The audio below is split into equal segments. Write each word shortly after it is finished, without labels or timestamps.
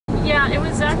it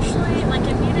was actually, like,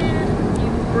 it needed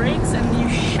new brakes and new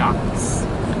shocks.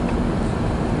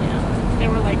 Yeah, they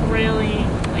were, like, really,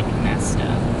 like, messed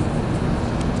up.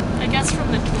 I guess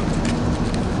from the tour.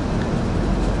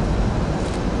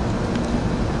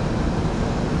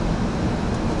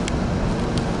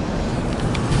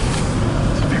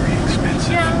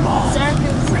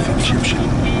 With Egyptian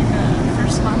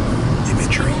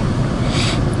imagery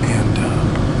and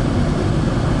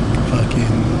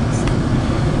fucking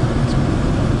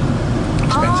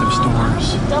expensive stores.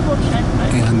 Double check, but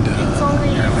and it's only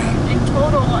in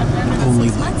total at the end of the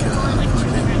 6 months, it's only like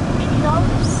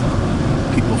 $280. So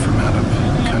people from out of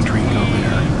the country go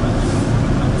there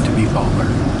to be baller.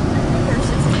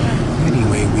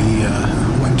 Anyway, we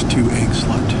went to Egg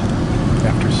Slut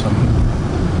after some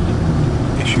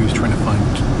issues trying to find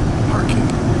parking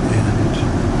and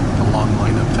a long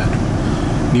lineup that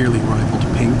nearly rivaled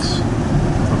Pink's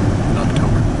in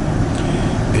October.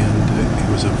 And it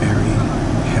was a very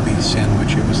heavy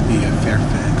sandwich. It was the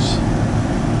Fairfax.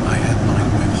 I had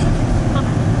mine with.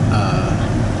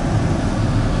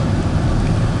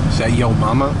 Is that Yo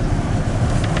Mama?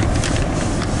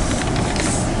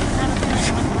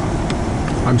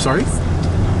 I'm sorry?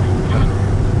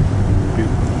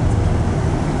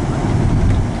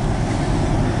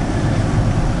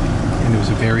 And it was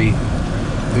a very,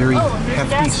 very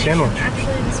hefty sandwich.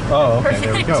 Oh, okay,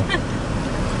 there we go.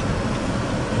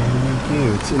 Thank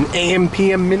you. It's an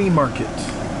AM/PM mini market.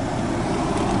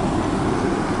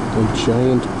 A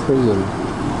giant prison.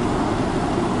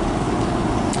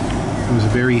 It was a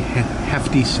very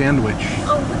hefty sandwich.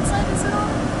 Oh, what side is it on?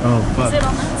 Oh, fuck. Is it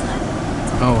on that side?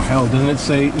 Oh, hell. Doesn't it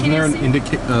say... Isn't there an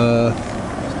indicator...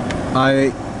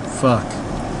 Fuck.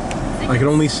 I can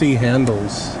only see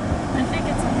handles. I think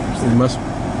it's on your side. It must...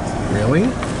 Really?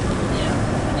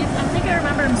 Yeah. I think I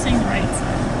remember him saying the right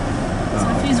side. So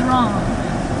if he's wrong...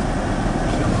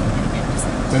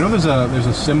 I know there's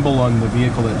a symbol on the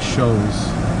vehicle that shows,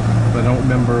 but I don't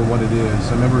remember what it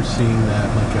is. I remember seeing that,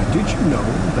 like, did you know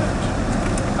that...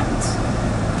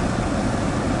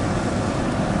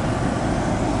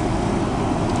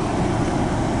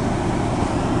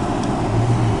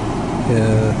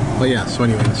 Well, yeah, so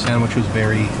anyway, the sandwich was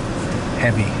very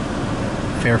heavy.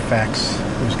 Fairfax.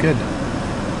 It was good.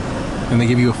 And they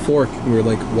give you a fork. And we were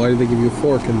like, why did they give you a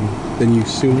fork? And then you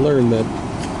soon learn that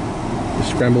the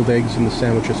scrambled eggs in the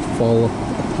sandwich just fall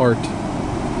apart.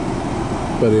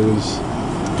 But it was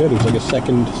good. It was like a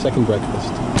second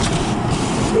breakfast.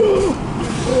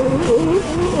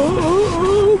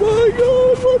 Oh my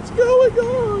god, what's going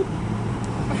on?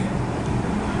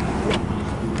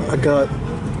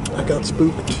 I got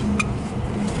spooked.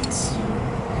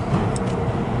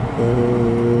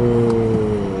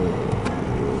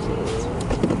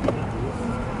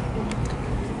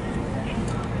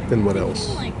 Then what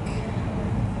else? Like 10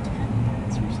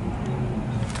 minutes or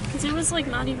something. Because it was like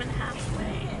not even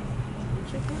halfway.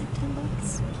 Should I put like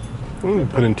 $10? I'm gonna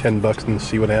put in $10 and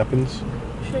see what happens.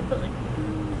 Should I put like...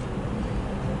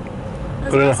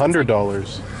 Put in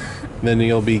 $100. Then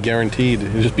you'll be guaranteed.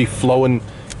 It'll just be flowing,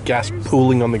 gas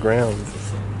pooling on the ground.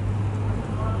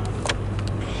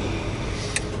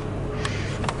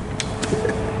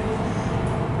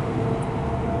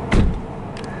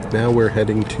 Now we're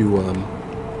heading to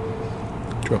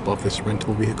drop off this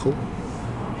rental vehicle,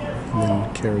 and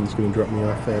then Karen's going to drop me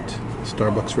off at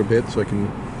Starbucks for a bit so I can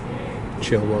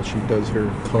chill while she does her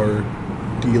car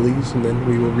dealies, and then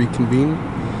we will reconvene.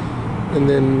 And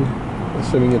then,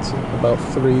 assuming it's about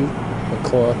 3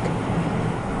 o'clock,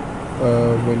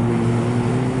 when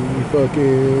we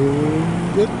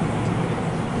fucking get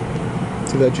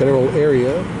to that general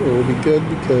area, it will be good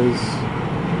because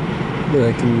then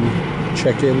I can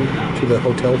check in to the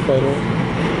hotel final,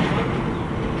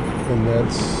 and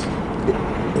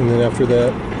then after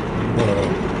that,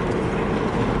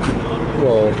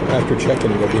 well, after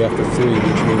check-in it'll be after 3,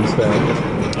 which means that,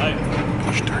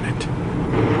 gosh darn it,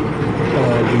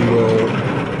 we will,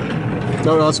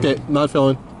 no, it's okay, not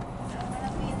filming,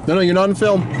 no, you're not in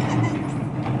film,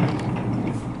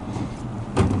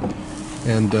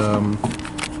 and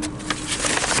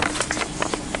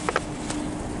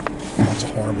that's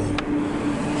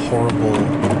horrible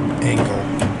angle.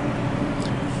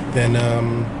 Then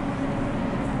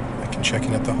I can check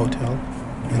in at the hotel,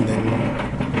 and then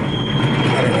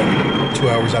I don't know, 2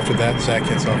 hours after that Zach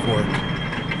gets off work,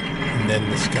 and then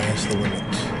the sky's the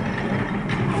limit.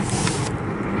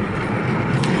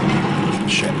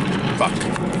 Shit, fuck.